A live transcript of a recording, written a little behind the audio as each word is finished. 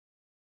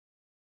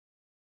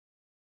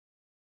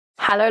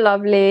Hello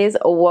lovelies,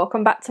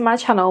 welcome back to my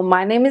channel.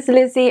 My name is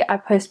Lizzie. I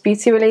post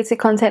beauty related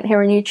content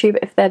here on YouTube.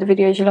 If they're the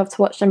videos you love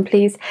to watch, then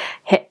please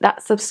hit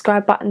that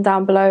subscribe button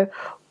down below.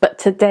 But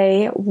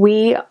today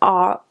we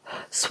are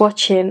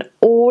swatching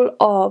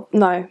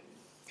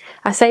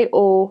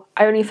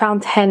I only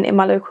found 10 in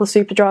my local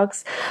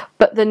Superdrugs,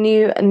 but the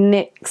new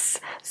NYX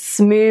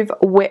Smooth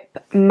Whip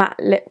Matte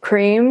Lip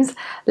Creams.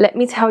 Let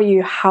me tell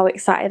you how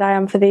excited I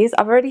am for these.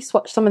 I've already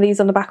swatched some of these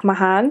on the back of my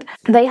hand.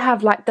 They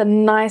have like the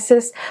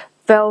nicest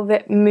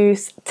velvet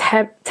mousse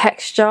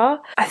texture.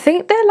 I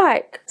think they're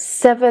like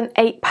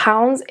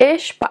 £7-8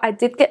 ish, but I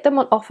did get them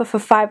on offer for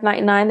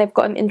 £5.99. They've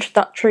got an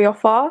introductory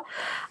offer.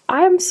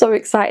 I am so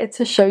excited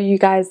to show you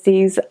guys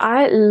these.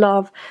 I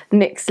love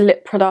NYX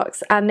lip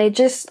products, and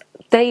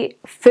they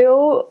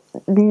feel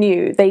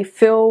new. They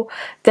feel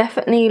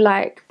definitely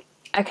like,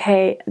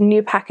 okay,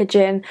 new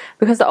packaging,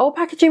 because the old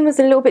packaging was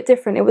a little bit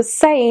different. It was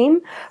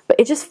same, but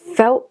it just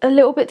felt a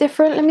little bit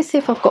different. Let me see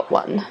if I've got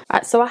one.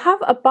 Alright, so I have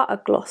a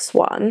butter gloss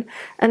one,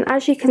 and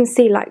as you can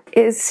see, like,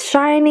 it's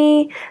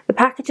shiny. The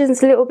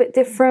packaging's a little bit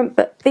different,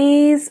 but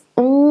these,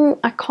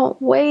 I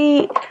can't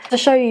wait to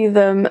show you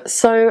them.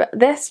 So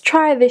let's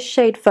try this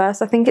shade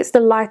first. I think it's the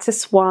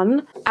lightest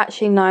one.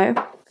 Actually, no.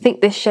 I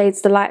think this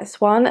shade's the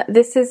lightest one.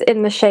 This is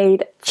in the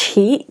shade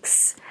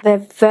Cheeks. They're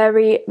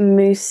very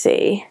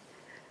moussey.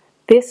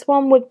 This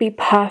one would be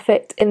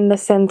perfect in the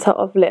center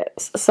of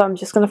lips, so I'm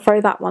just going to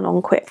throw that one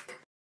on quick.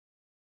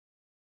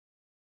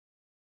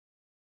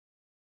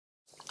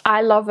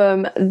 I love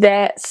them.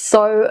 They're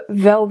so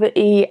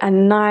velvety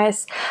and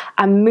nice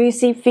and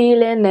moussey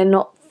feeling. They're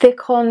not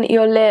thick on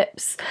your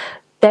lips.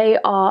 They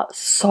are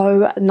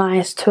so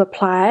nice to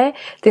apply.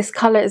 This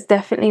colour is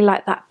definitely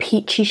like that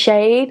peachy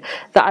shade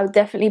that I would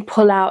definitely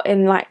pull out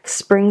in like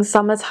spring,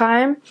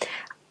 summertime.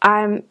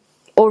 I'm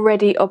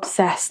already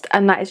obsessed,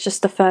 and that is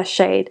just the first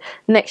shade.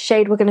 Next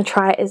shade we're going to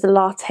try is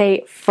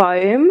Latte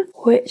Foam,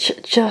 which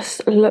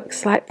just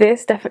looks like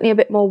this. Definitely a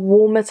bit more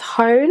warmer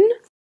tone.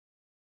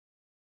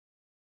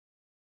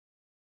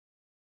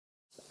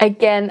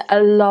 Again,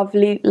 a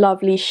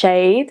lovely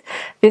shade.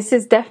 This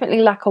is definitely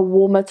like a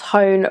warmer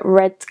tone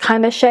red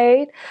kind of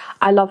shade.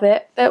 I love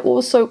it. They're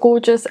all so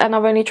gorgeous, and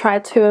I've only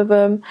tried 2 of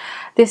them.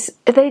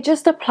 They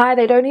just apply.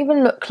 They don't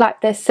even look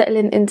like they're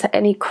settling into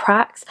any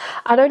cracks.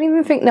 I don't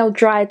even think they'll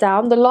dry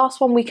down. The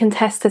last one we can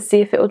test to see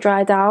if it will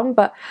dry down,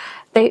 but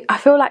I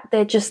feel like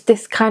they're just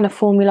this kind of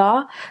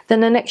formula.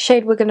 Then the next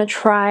shade we're going to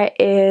try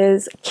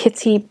is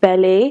Kitty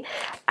Belly,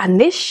 and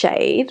this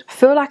shade, I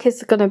feel like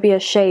it's going to be a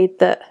shade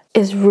that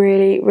is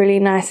really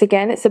nice.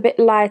 Again, it's a bit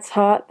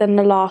lighter than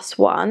the last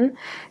one.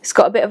 It's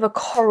got a bit of a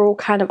coral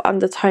kind of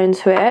undertone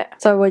to it,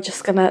 so we're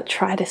just going to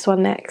try this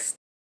one next.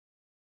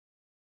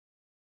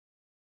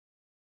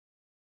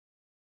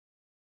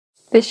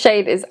 This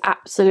shade is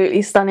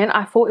absolutely stunning.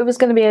 I thought it was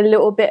going to be a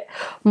little bit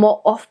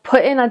more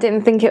off-putting. I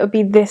didn't think it would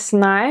be this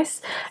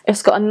nice.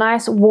 It's got a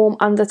nice warm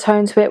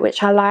undertone to it,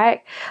 which I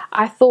like.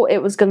 I thought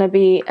it was going to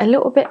be a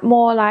little bit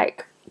more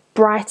like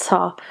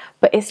brighter,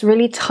 but it's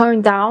really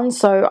toned down,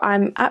 so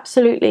I'm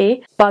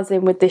absolutely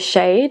buzzing with this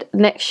shade.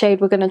 Next shade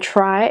we're going to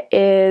try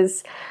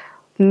is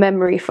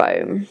Memory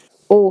Foam.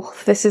 Oh,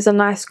 this is a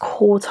nice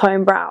cool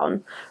tone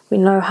brown. We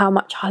know how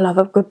much I love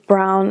a good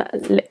brown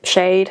lip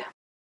shade.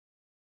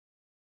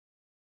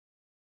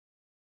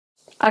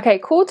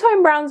 Okay, cool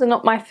tone browns are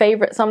not my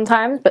favourite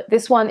sometimes, but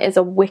this one is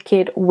a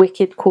wicked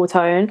cool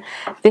tone.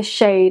 This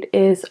shade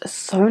is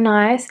so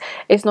nice.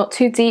 It's not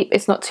too deep,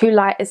 it's not too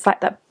light. It's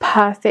like that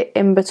perfect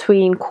in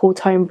between cool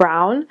tone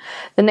brown.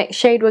 The next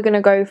shade we're going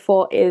to go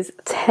for is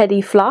Teddy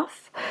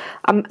Fluff.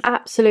 I'm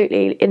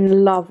absolutely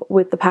in love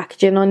with the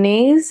packaging on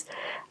these.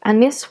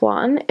 And this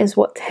one is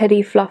what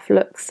Teddy Fluff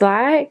looks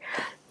like.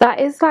 That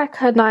is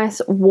like a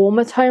nice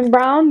warmer tone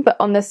brown, but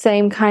on the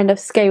same kind of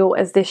scale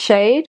as this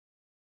shade.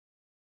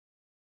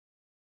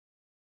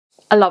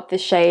 I love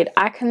this shade.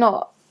 I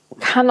cannot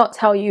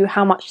tell you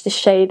how much this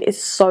shade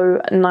is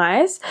so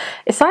nice.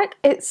 It's like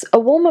it's a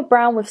warmer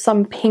brown with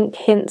some pink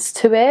hints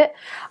to it.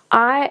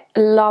 I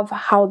love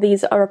how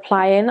these are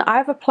applying.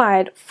 I've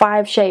applied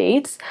 5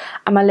 shades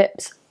and my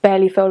lips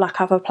barely feel like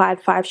I've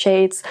applied 5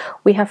 shades.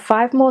 We have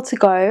 5 more to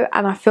go,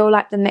 and I feel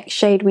like the next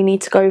shade we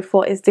need to go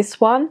for is this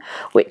one,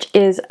 which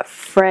is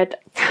Fred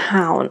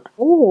Count.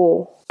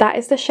 Oh, that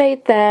is the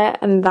shade there,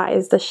 and that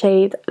is the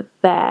shade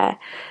there.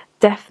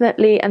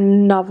 Definitely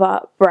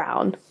another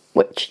brown,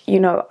 which you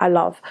know I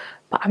love,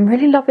 but I'm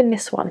really loving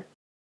this one.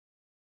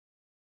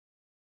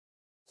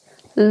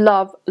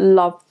 Love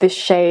this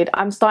shade.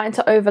 I'm starting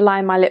to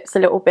overline my lips a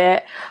little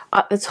bit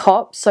at the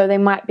top, so they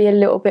might be a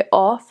little bit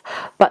off,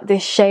 but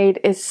this shade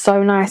is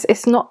so nice.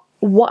 It's not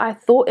what I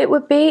thought it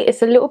would be.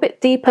 It's a little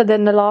bit deeper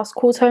than the last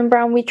cool tone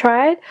brown we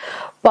tried,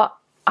 but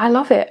I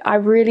love it. I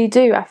really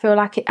do. I feel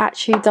like it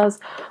actually does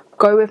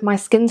go with my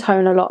skin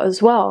tone a lot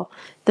as well.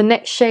 The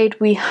next shade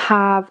we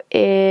have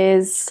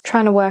is,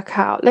 trying to work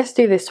out, let's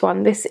do this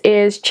one. This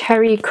is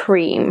Cherry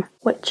Cream,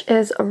 which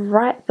is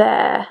right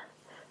there.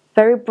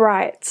 Very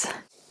bright,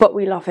 but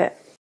we love it.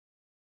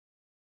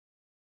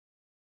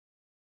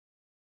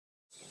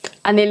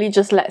 I nearly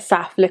just let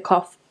Saf lick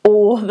off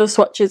all the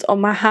swatches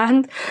on my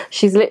hand.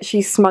 She's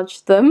literally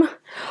smudged them.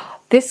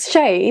 This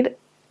shade,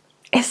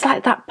 it's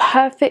like that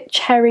perfect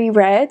cherry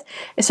red.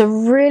 It's a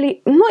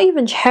really, not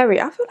even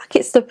cherry, I feel like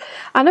it's the,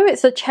 I know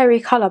it's a cherry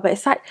colour, but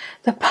it's like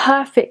the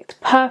perfect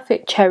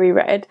cherry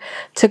red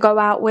to go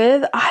out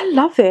with. I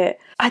love it.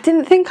 I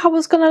didn't think I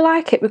was gonna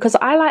like it because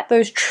I like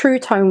those true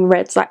tone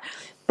reds, like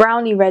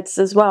brownie reds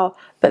as well,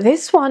 but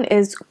this one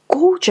is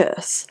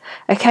gorgeous.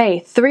 Okay,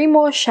 3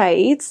 more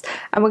shades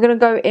and we're gonna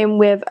go in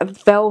with a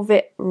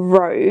velvet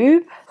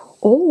robe.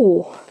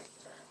 Oh,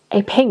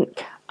 a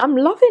pink. I'm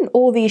loving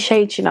all these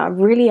shades, you know, I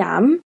really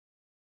am.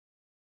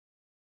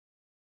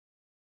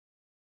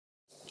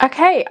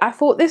 Okay, I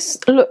thought this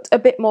looked a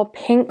bit more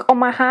pink on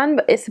my hand,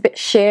 but it's a bit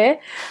sheer.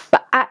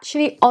 But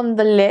actually on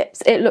the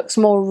lips, it looks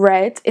more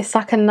red. It's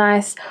like a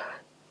nice,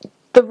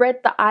 the red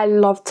that I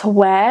love to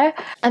wear.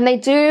 And they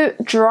do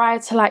dry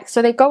to like,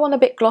 so they go on a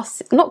bit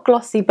glossy, not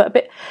glossy, but a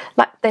bit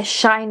like they're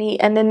shiny.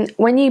 And then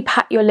when you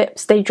pat your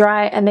lips, they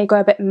dry and they go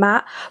a bit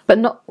matte, but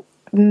not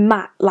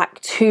matte like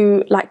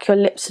too, like your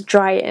lips are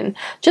drying.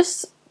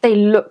 Just they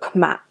look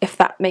matte, if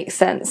that makes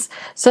sense.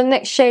 So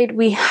next shade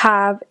we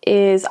have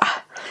is,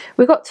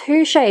 we've got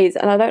 2 shades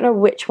and I don't know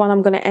which one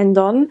I'm going to end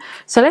on.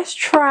 So let's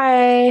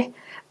try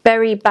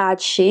Berry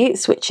Bad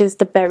Sheets, which is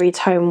the berry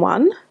tone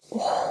one.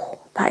 Oh,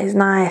 that is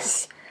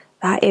nice.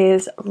 That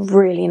is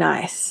really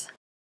nice.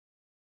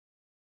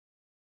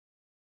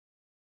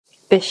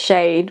 This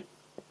shade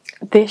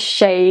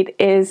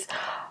is,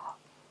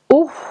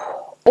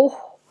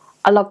 oh,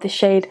 I love this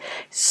shade.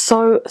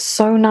 So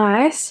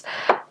nice.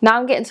 Now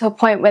I'm getting to a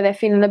point where they're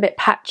feeling a bit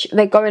patchy.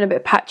 They're going a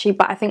bit patchy,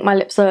 but I think my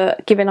lips are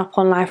giving up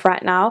on life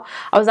right now.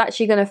 I was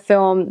actually going to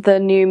film the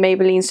new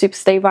Maybelline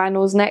Superstay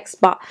vinyls next,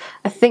 but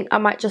I think I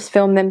might just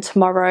film them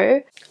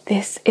tomorrow.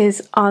 This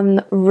is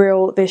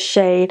unreal, this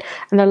shade.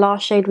 And the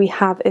last shade we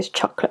have is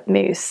Chocolate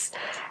Mousse.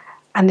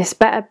 And this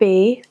better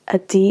be a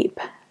deep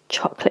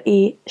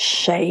chocolatey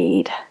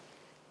shade.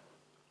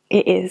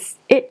 It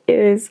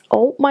is,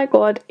 oh my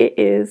god, it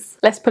is.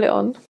 Let's put it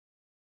on.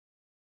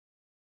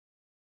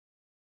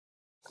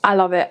 I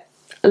love it.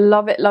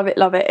 Love it, love it,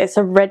 love it. It's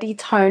a ready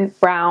toned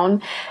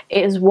brown.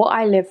 It is what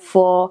I live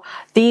for.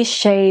 These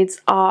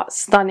shades are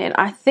stunning.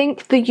 I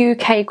think the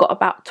UK got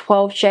about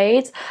 12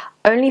 shades.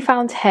 Only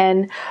found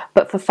 10,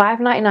 but for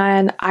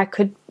 £5.99 I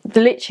could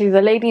literally,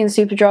 the lady in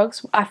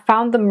Superdrugs, I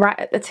found them right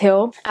at the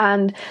till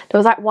and there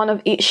was like 1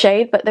 of each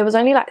shade, but there was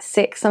only like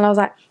 6 and I was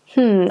like,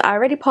 I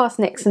already passed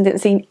NYX and didn't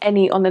see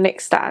any on the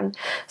NYX stand.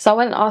 So I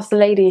went and asked the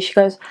lady, she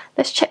goes,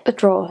 let's check the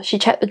drawer. She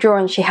checked the drawer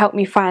and she helped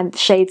me find the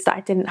shades that I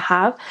didn't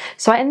have.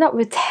 So I ended up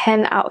with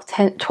 10 out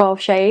of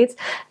 12 shades.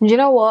 And you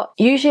know what?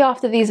 Usually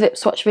after these lip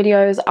swatch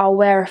videos, I'll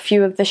wear a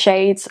few of the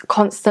shades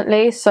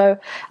constantly. So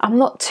I'm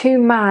not too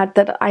mad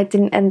that I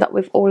didn't end up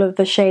with all of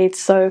the shades.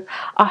 So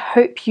I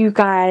hope you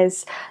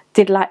guys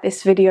did like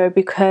this video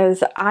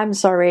because I'm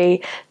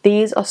sorry,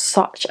 these are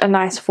such a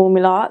nice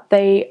formula.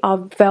 They are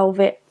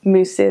velvet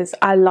mousses.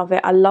 I love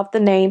it. I love the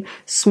name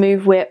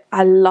Smooth Whip.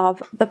 I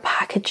love the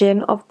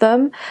packaging of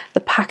them. The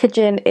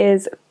packaging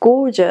is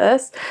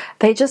gorgeous.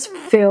 They just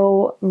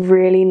feel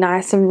really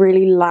nice and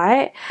really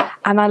light,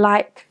 and I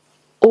like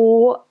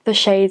all the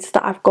shades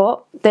that I've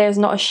got. There's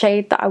not a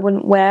shade that I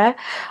wouldn't wear.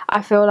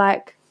 I feel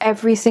like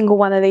every single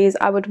one of these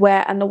I would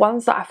wear, and the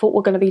ones that I thought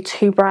were going to be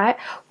too bright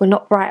were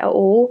not bright at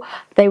all.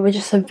 They were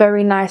just a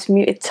very nice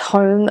muted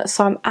tone,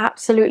 so I'm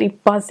absolutely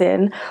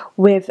buzzing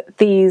with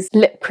these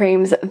lip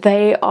creams.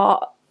 They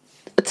are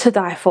to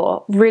die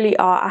for, really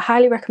are. I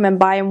highly recommend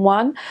buying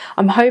one.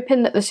 I'm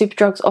hoping that the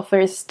Superdrugs offer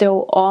is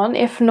still on.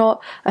 If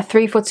not, a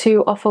 3 for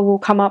 2 offer will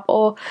come up,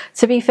 or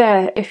to be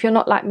fair, if you're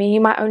not like me,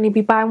 you might only be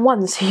buying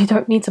one, so you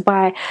don't need to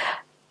buy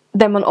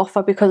them on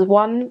offer, because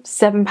one,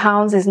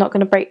 £7 is not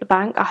going to break the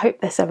bank. I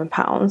hope they're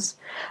 £7.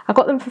 I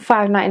got them for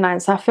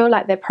 £5.99, so I feel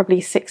like they're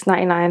probably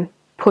 £6.99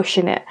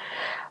 pushing it.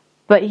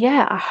 But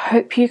yeah, I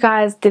hope you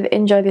guys did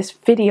enjoy this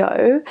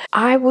video.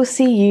 I will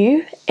see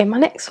you in my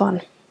next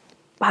one.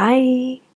 Bye.